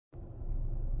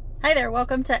Hi there,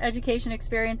 welcome to Education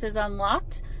Experiences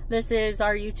Unlocked. This is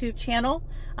our YouTube channel.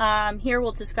 Here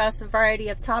we'll discuss a variety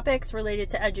of topics related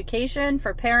to education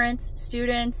for parents,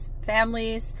 students,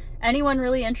 families, anyone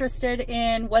really interested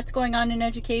in what's going on in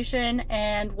education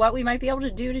and what we might be able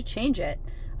to do to change it.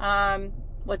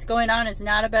 What's going on is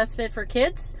not a best fit for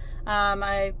kids.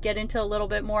 I get into a little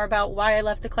bit more about why I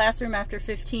left the classroom after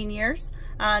 15 years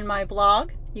on my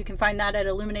blog. You can find that at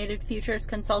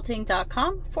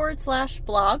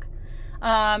illuminatedfuturesconsulting.com/blog.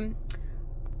 I'm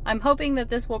hoping that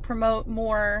this will promote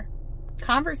more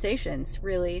conversations,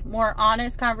 really, more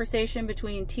honest conversation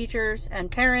between teachers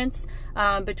and parents,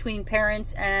 between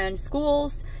parents and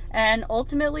schools, and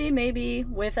ultimately, maybe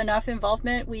with enough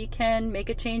involvement, we can make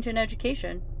a change in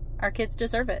education. Our kids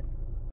deserve it.